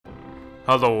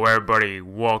Hello everybody,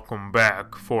 welcome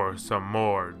back for some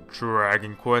more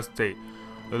Dragon Quest VIII.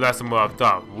 The last time we left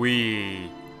off,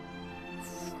 we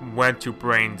went to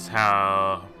Brain's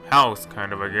house,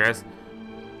 kind of I guess,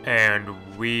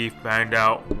 and we found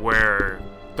out where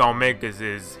Dalmagus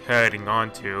is heading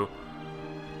on to,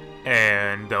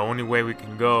 and the only way we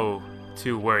can go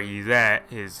to where he's at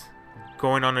is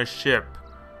going on a ship,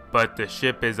 but the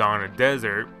ship is on a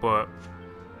desert, but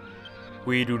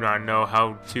we do not know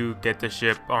how to get the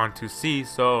ship onto sea,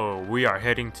 so we are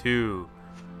heading to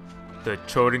the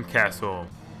Choden Castle.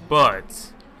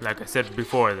 But, like I said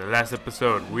before, the last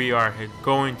episode, we are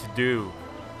going to do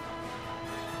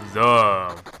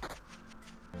the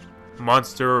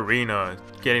Monster Arena,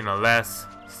 getting the last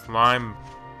slime.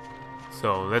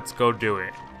 So let's go do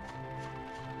it.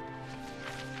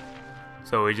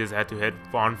 So we just had to head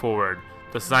on forward.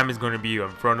 The slime is going to be in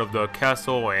front of the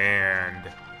castle,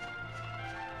 and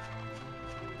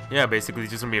yeah, basically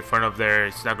it's just gonna be in front of there.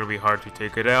 It's not gonna be hard to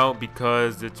take it out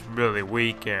because it's really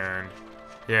weak, and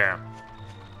yeah.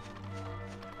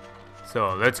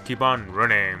 So let's keep on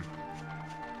running.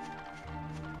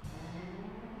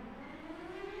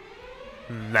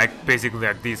 Basically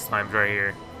like these slimes right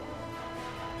here.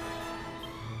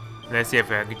 Let's see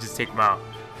if I can just take them out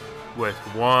with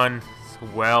one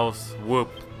well swoop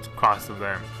across of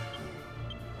them.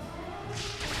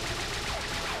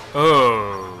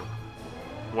 Oh.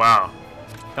 Wow,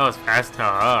 that was fast,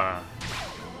 huh?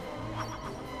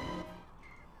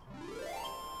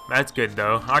 That's good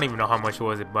though. I don't even know how much it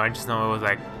was, but I just know it was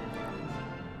like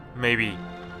maybe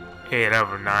 8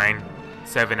 out of 9,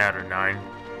 7 out of 9.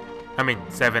 I mean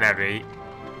 7 out of 8.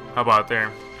 How about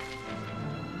there?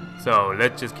 So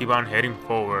let's just keep on heading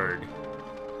forward.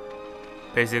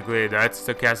 Basically, that's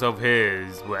the castle of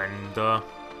his when the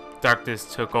darkness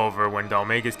took over, when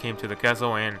Dalmagus came to the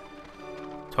castle and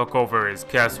took over his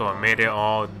castle and made it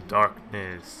all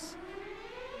darkness.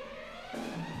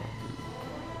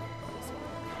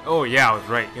 Oh yeah, I was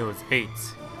right. It was 8.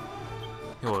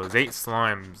 It was 8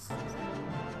 slimes.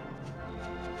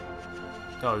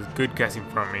 That was good guessing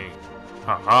from me.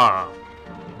 Haha.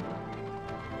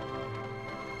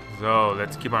 So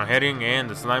let's keep on heading, and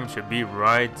the slime should be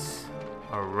right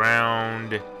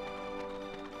around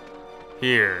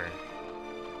here.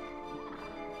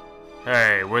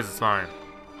 Hey, where's the slime?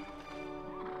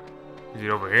 Is it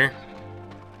over here?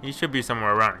 He should be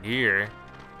somewhere around here.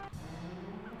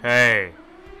 Hey.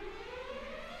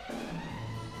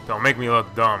 Don't make me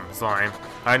look dumb, slime.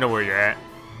 I know where you're at.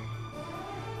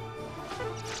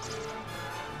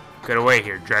 Get away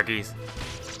here, Drakkies.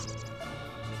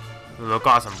 You look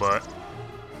awesome, but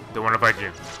don't want to fight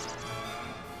you.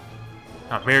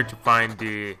 I'm here to find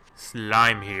the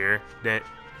slime here that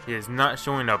is not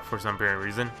showing up for some apparent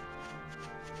reason.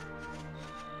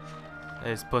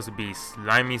 It's supposed to be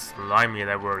slimy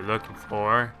that we're looking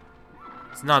for.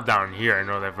 It's not down here, I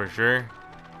know that for sure.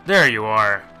 There you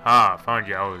are! Ah, found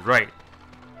you, I was right.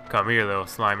 Come here, little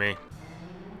slimy.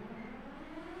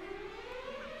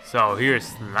 So here's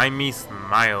Slimy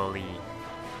Smiley.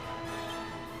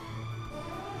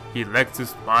 He likes to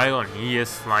smile and he is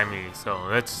slimy, so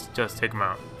let's just take him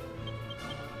out.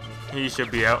 He should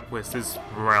be out with this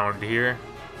round here.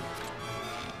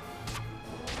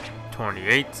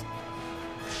 28.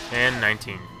 And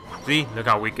 19. See? Look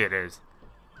how weak it is.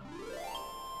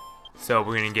 So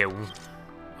we're gonna get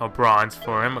a bronze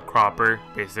for him, a cropper,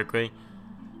 basically.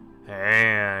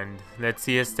 And let's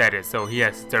see his status. So he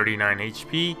has 39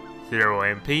 HP, 0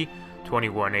 MP,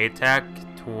 21 attack,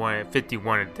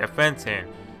 51 in defense, and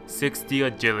 60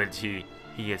 agility.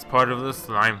 He is part of the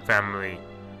slime family.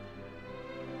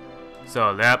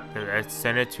 So let's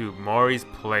send it to Mori's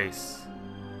place.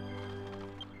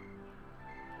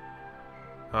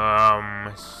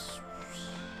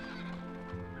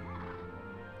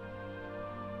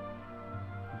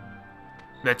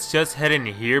 Let's just head in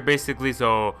here basically,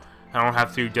 so I don't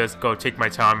have to just go take my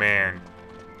time and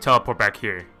teleport back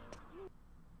here.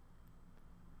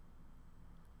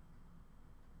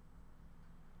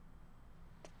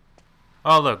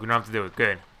 Oh look, we don't have to do it.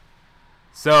 Good.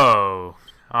 So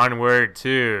onward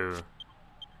to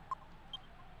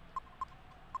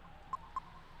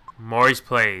Mori's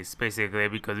place, basically,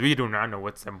 because we do not know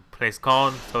what's the place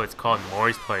called, so it's called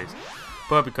Mori's place.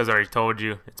 But because I already told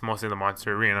you, it's mostly the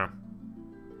Monster Arena.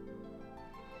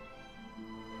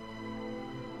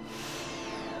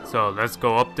 So let's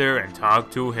go up there and talk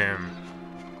to him.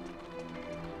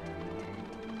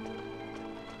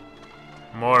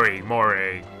 Mori,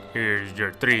 here's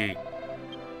your 3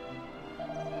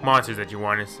 monsters that you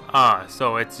wanted. Ah,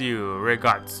 so it's you,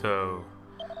 Regazzo.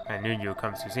 I knew you'd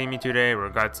come to see me today.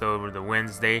 Regards over the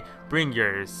Wednesday. Bring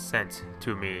your scent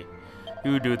to me.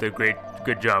 You do the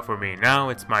good job for me. Now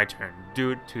it's my turn.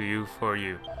 Do it to you for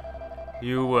you.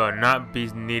 You will not be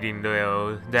needing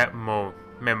that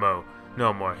memo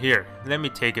no more. Here, let me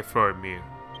take it from you.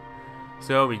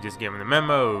 So we just gave him the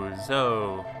memo.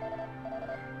 So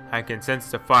I can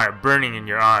sense the fire burning in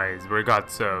your eyes.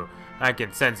 Regazzo. I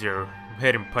can sense your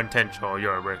hidden potential.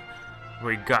 Your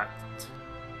regard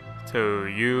to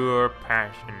your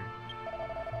passion.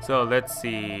 So let's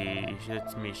see.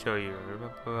 Let me show you.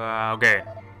 Okay,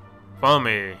 follow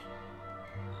me.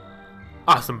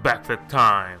 Awesome backflip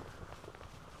time.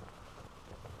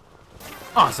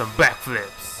 Awesome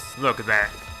backflips. Look at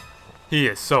that. He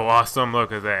is so awesome.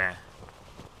 Look at that.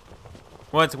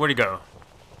 Where'd he go?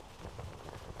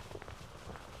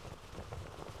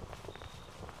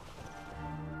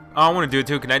 Oh, I want to do it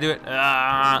too. Can I do it?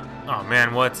 Oh man,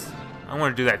 I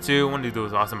want to do that too. I want to do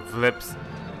those awesome flips.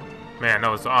 Man,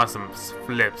 those awesome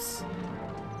flips.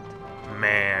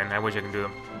 Man, I wish I could do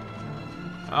them.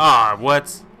 Ah,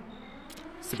 what?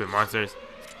 Stupid monsters.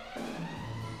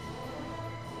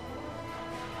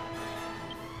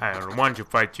 I don't want to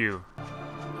fight you.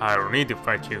 I don't need to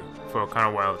fight you for kind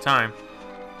of a while of time.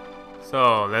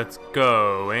 So let's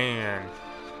go and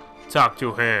talk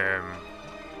to him.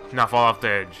 Not fall off the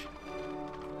edge.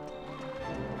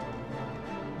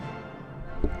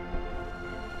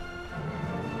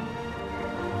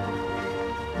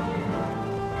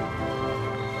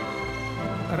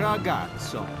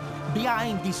 Ragazzo,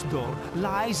 behind this door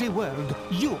lies a world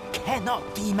you cannot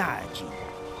imagine.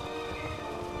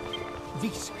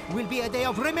 This will be a day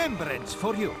of remembrance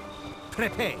for you.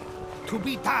 Prepare to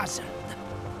be dazzled.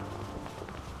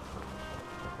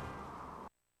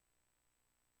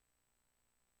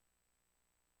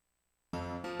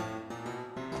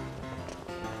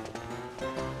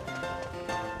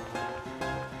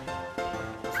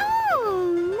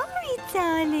 Oh, Maury,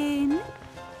 darling.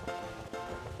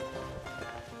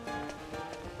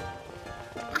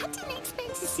 I didn't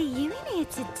expect to see you in here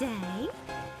today.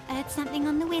 Heard something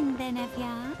on the wind then, have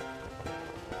ya?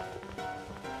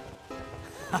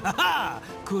 Ha ha!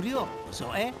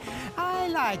 Curioso, eh? I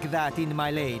like that in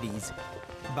my ladies.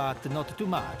 But not too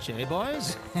much, eh,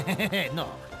 boys? No.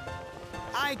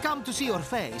 I come to see your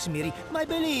face, Miri, my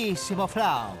bellissimo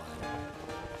flower.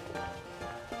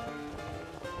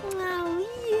 Oh,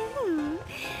 you.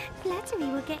 Flattery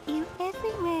will get you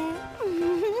everywhere.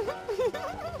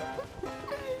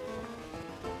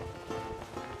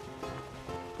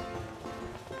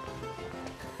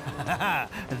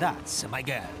 That's my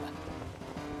girl.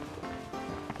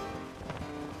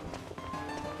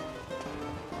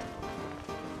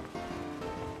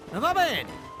 Va bene.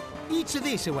 It's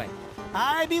this way.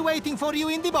 I'll be waiting for you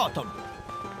in the bottom.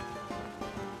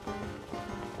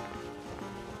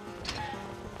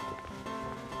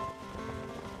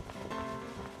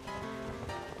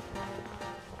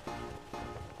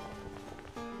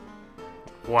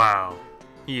 Wow,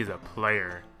 he's a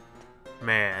player.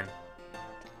 Man.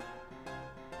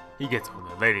 He gets all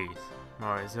the ladies.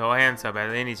 Alright, so handsome at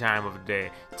any time of the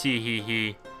day. Tee hee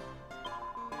hee.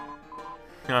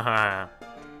 Haha.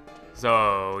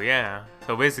 So, yeah.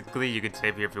 So basically, you can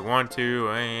save here if you want to,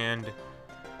 and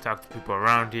talk to people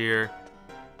around here.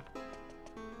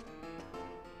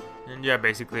 And yeah,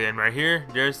 basically, and right here,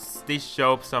 they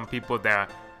show some people that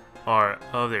are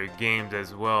other games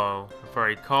as well. If I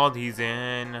recall, he's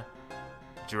in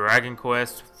Dragon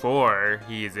Quest IV.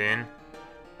 He's in.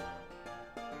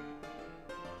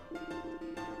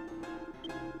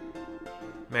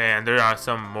 Man, there are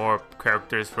some more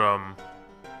characters from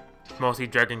mostly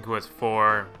Dragon Quest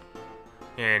IV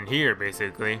in here,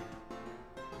 basically.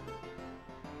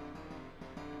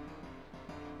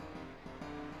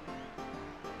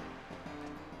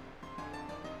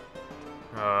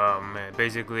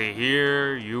 Basically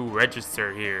here, you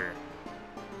register here.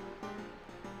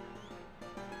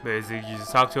 Basically, you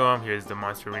just talk to him. Here's the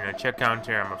Monster Arena check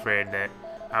counter. I'm afraid that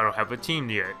I don't have a team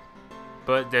yet.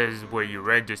 But that is where you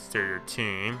register your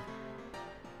team.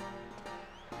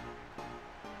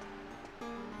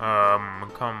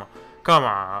 Come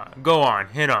on, go on,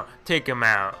 hit him, take him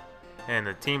out. And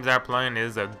the teams I'm playing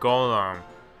is a Golem,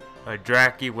 a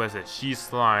Draki with a She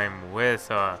Slime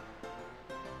with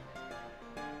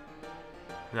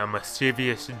the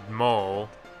mischievous Mole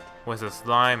with a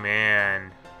Slime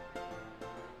and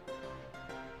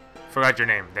forgot your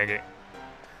name, dang it.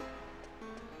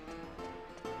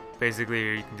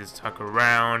 Basically, you can just talk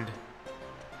around.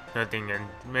 Nothing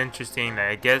interesting,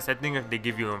 I guess. I think if they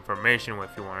give you information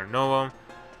if you want to know them.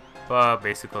 But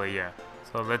basically, yeah.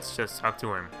 So let's just talk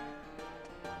to him.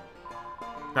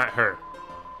 Not her.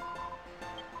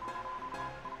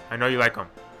 I know you like him.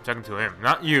 I'm talking to him,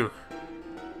 not you.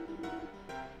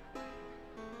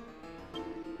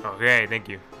 Okay, thank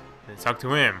you. Let's talk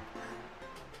to him.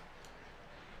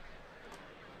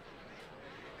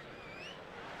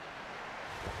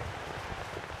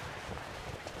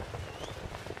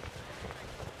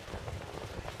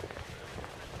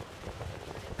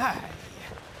 Hi.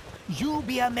 You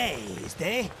be amazed,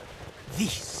 eh?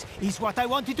 This is what I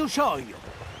wanted to show you.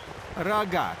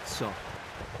 Ragazzo.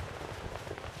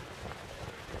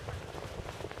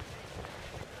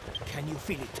 Can you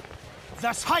feel it?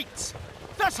 The sights!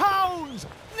 The sounds!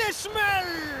 The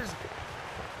smells!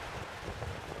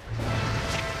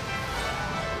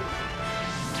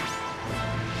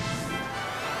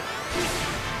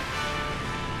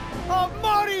 Of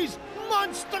Mori's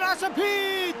monstrous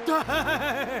pit!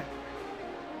 Maury!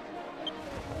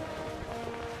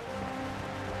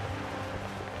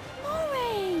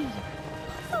 I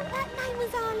thought that name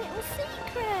was our little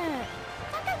secret.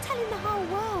 Don't tell him the whole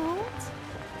world.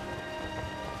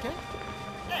 Okay.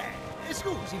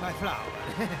 Scusi, my flower.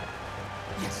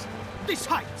 Yes, the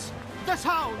sights, the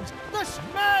sounds, the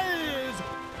smells!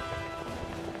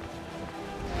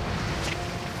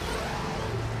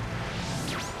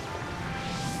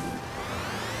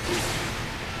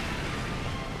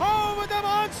 Over the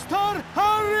monster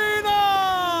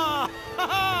arena!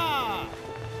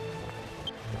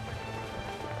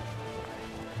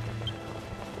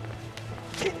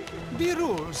 The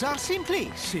rules are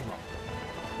simplissimo.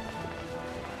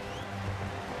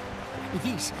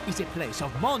 This is a place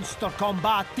of monster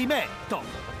combattimento.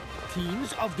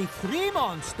 Teams of the 3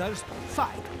 monsters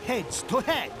fight heads to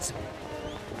heads.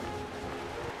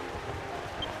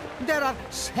 There are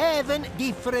 7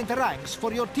 different ranks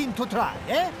for your team to try,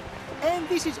 eh? And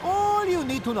this is all you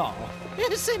need to know.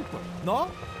 It's simple, no?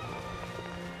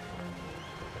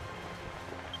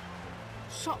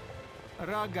 So,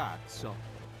 ragazzo,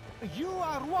 you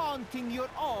are wanting your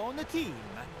own team,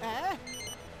 eh?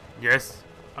 Yes,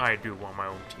 I do want my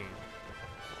own team.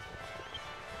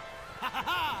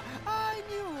 I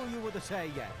knew you would say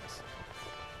yes.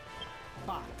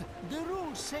 But the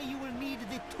rules say you will need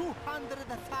the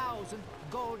 200,000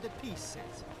 gold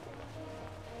pieces.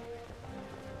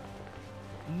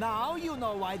 Now you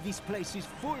know why this place is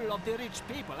full of the rich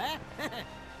people, eh?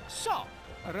 So,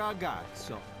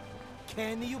 ragazzo,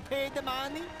 can you pay the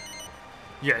money?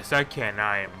 Yes, I can.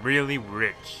 I am really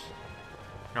rich.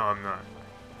 No, I'm not.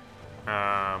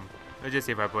 Let's just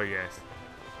see if I put yes.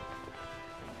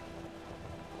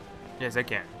 Yes, I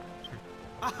can.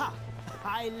 Aha!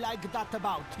 I like that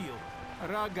about you,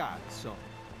 ragazzo.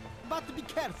 But be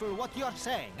careful what you're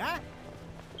saying, eh?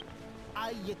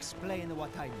 I explain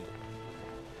what I mean.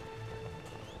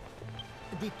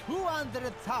 The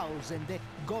 200,000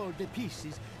 gold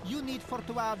pieces you need for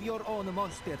to have your own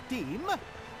monster team,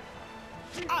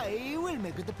 I will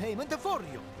make the payment for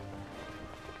you.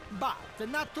 But,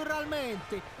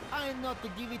 naturalmente, I not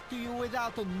give it to you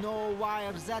without no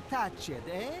wires attached,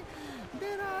 eh?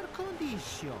 There are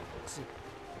conditions.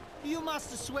 You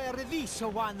must swear this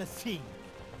one thing.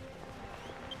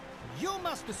 You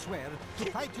must swear to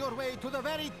fight your way to the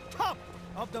very top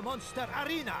of the monster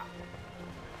arena.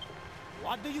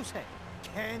 What do you say?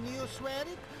 Can you swear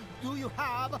it? Do you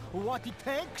have what it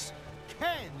takes?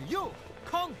 Can you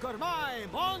conquer my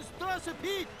monstrous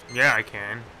pit? Yeah, I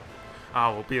can. I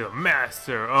will be the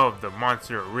master of the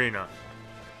monster arena.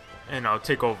 And I'll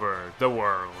take over the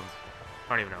world.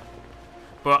 I don't even know.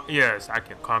 But yes, I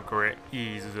can conquer it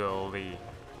easily.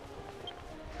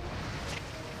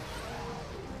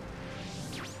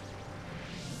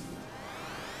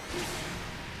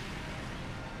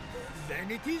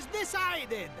 Then it is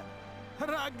decided!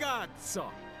 Ragazzo,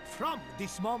 from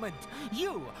this moment,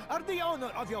 you are the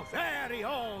owner of your very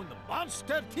own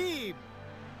monster team!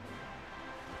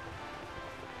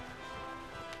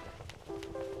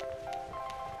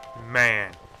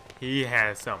 Man, he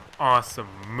has some awesome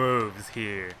moves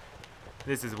here.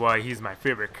 This is why he's my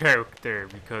favorite character,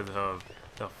 because of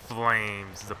the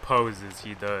flames, the poses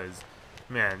he does.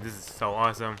 Man, this is so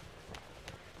awesome.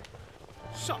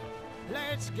 So,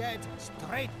 let's get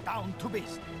straight down to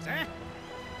business, eh?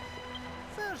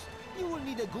 First, you will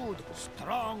need a good,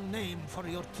 strong name for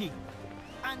your team.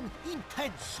 An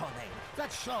intenso name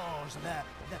that shows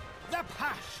the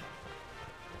passion.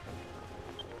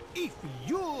 If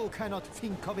you cannot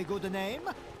think of a good name,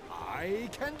 I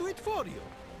can do it for you.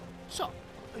 So,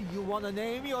 you want to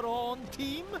name your own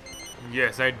team?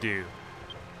 Yes, I do.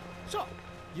 So,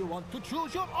 you want to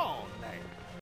choose your own.